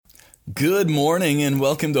Good morning and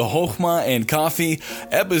welcome to Chokhmah and Coffee,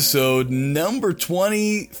 episode number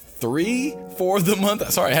 23 for the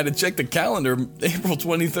month. Sorry, I had to check the calendar, April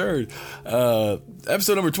 23rd.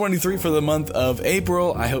 Episode number 23 for the month of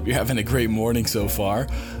April. I hope you're having a great morning so far.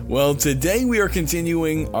 Well, today we are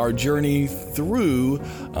continuing our journey through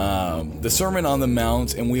the Sermon on the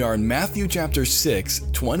Mount, and we are in Matthew chapter 6,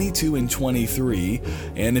 22 and 23.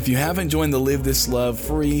 And if you haven't joined the Live This Love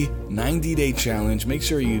free 90-day challenge, make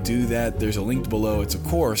sure you do that. There's a link below. It's a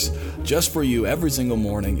course just for you every single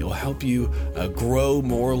morning. It'll help you grow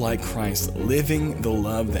more like Christ, living the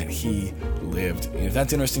love that He lived. And if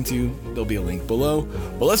that's interesting to you, there'll be a link below.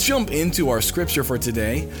 But let's jump into our scripture for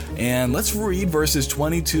today, and let's read verses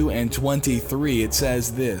 22 and 23. It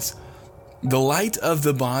says this: "The light of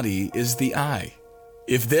the body is the eye.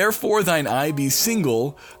 If therefore thine eye be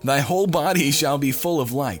single, thy whole body shall be full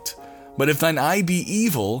of light. But if thine eye be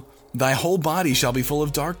evil, thy whole body shall be full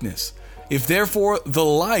of darkness. If therefore the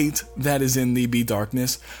light that is in thee be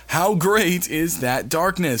darkness, how great is that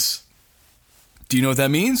darkness?" Do you know what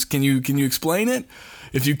that means? Can you explain it?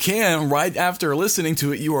 If you can, right after listening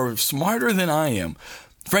to it, you are smarter than I am.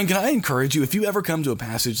 Friend, can I encourage you, if you ever come to a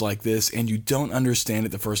passage like this and you don't understand it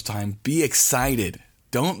the first time, be excited.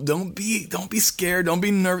 Don't be scared. Don't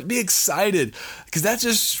be nervous. Be excited, because that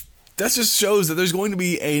just shows that there's going to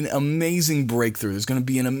be an amazing breakthrough. There's going to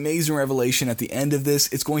be an amazing revelation at the end of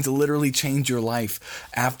this. It's going to literally change your life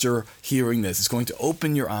after hearing this. It's going to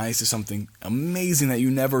open your eyes to something amazing that you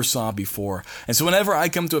never saw before. And so whenever I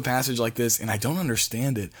come to a passage like this and I don't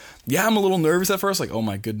understand it, yeah, I'm a little nervous at first, like, oh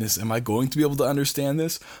my goodness, am I going to be able to understand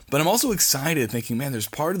this? But I'm also excited, thinking, man, there's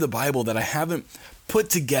part of the Bible that I haven't put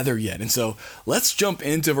together yet. And so let's jump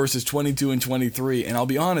into verses 22 and 23. And I'll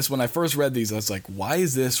be honest, when I first read these, I was like, why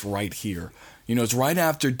is this right here? You know, it's right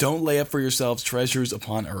after, don't lay up for yourselves treasures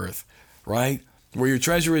upon earth, right? Where your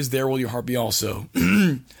treasure is, there will your heart be also.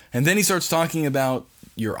 And then he starts talking about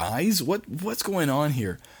your eyes. What's going on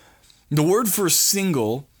here? The word for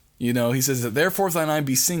single, you know, he says that therefore if thine eye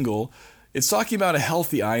be single, it's talking about a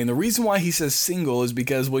healthy eye. And the reason why he says single is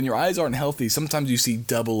because when your eyes aren't healthy, sometimes you see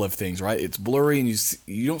double of things, right? It's blurry and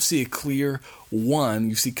you don't see a clear one.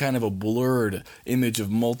 You see kind of a blurred image of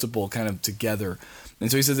multiple kind of together. And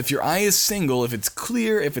so he says if your eye is single, if it's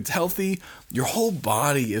clear, if it's healthy, your whole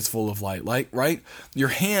body is full of light, right? Your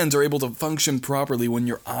hands are able to function properly when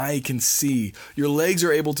your eye can see. Your legs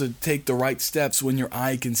are able to take the right steps when your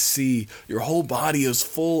eye can see. Your whole body is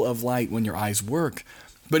full of light when your eyes work.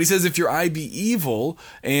 But he says if your eye be evil,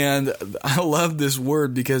 and I love this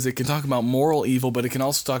word because it can talk about moral evil, but it can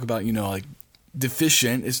also talk about, like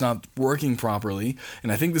deficient, it's not working properly. And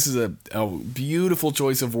I think this is a beautiful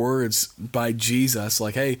choice of words by Jesus.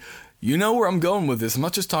 Like, hey, you know where I'm going with this. I'm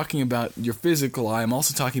not just talking about your physical eye, I'm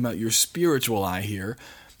also talking about your spiritual eye here.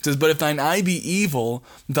 It says, but if thine eye be evil,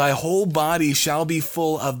 thy whole body shall be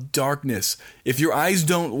full of darkness. If your eyes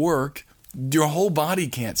don't work, your whole body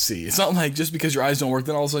can't see. It's not like just because your eyes don't work,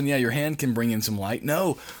 then all of a sudden, your hand can bring in some light.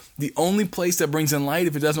 No, the only place that brings in light,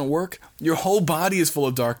 if it doesn't work, your whole body is full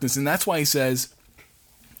of darkness. And that's why he says,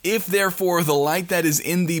 if therefore the light that is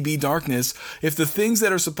in thee be darkness, if the things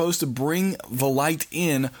that are supposed to bring the light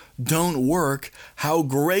in don't work, how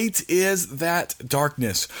great is that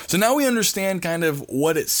darkness? So now we understand kind of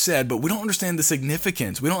what it said, but we don't understand the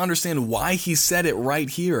significance. We don't understand why he said it right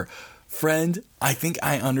here. Friend, I think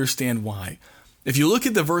I understand why. If you look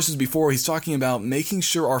at the verses before, he's talking about making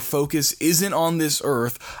sure our focus isn't on this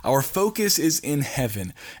earth, our focus is in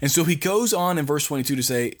heaven. And so he goes on in verse 22 to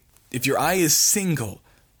say, if your eye is single,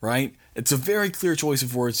 right? It's a very clear choice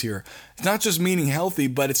of words here. It's not just meaning healthy,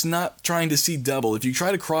 but it's not trying to see double. If you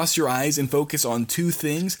try to cross your eyes and focus on two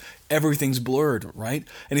things, everything's blurred, right?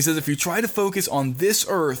 And he says if you try to focus on this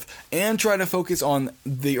earth and try to focus on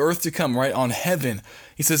the earth to come, right, on heaven,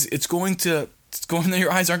 he says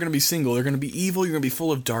your eyes aren't going to be single. They're going to be evil. You're going to be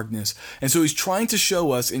full of darkness. And so he's trying to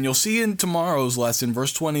show us, and you'll see in tomorrow's lesson,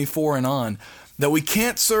 verse 24 and on, that we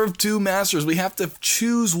can't serve two masters. We have to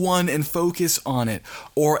choose one and focus on it,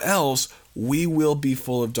 or else we will be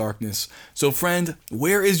full of darkness. So friend,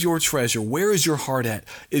 where is your treasure? Where is your heart at?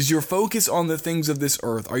 Is your focus on the things of this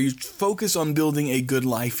earth? Are you focused on building a good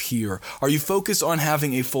life here? Are you focused on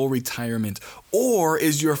having a full retirement? Or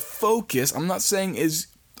is your focus, I'm not saying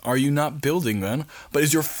are you not building then, but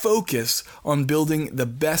is your focus on building the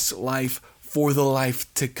best life for the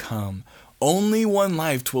life to come? Only one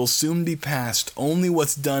life will soon be passed. Only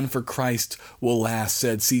what's done for Christ will last,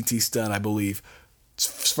 said C.T. Studd, I believe.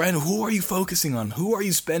 Friend, who are you focusing on? Who are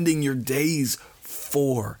you spending your days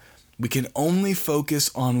for? We can only focus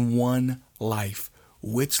on one life.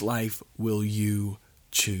 Which life will you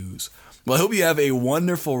choose? Well, I hope you have a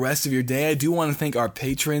wonderful rest of your day. I do want to thank our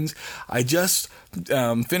patrons. I just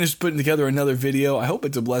finished putting together another video. I hope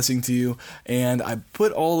it's a blessing to you. And I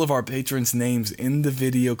put all of our patrons' names in the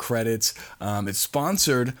video credits. It's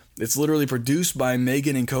sponsored. It's literally produced by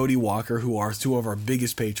Megan and Cody Walker, who are two of our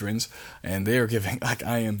biggest patrons. And they are giving, like,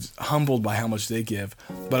 I am humbled by how much they give.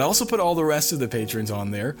 But I also put all the rest of the patrons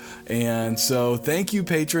on there. And so thank you,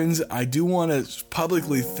 patrons. I do want to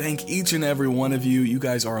publicly thank each and every one of you. You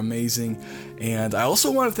guys are amazing. And I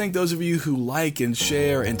also want to thank those of you who like and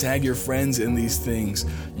share and tag your friends in these things.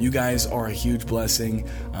 You guys are a huge blessing.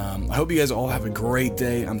 I hope you guys all have a great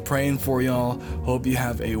day. I'm praying for y'all. Hope you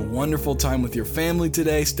have a wonderful time with your family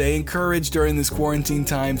today. Stay encouraged during this quarantine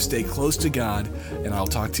time. Stay close to God, and I'll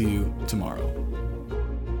talk to you tomorrow.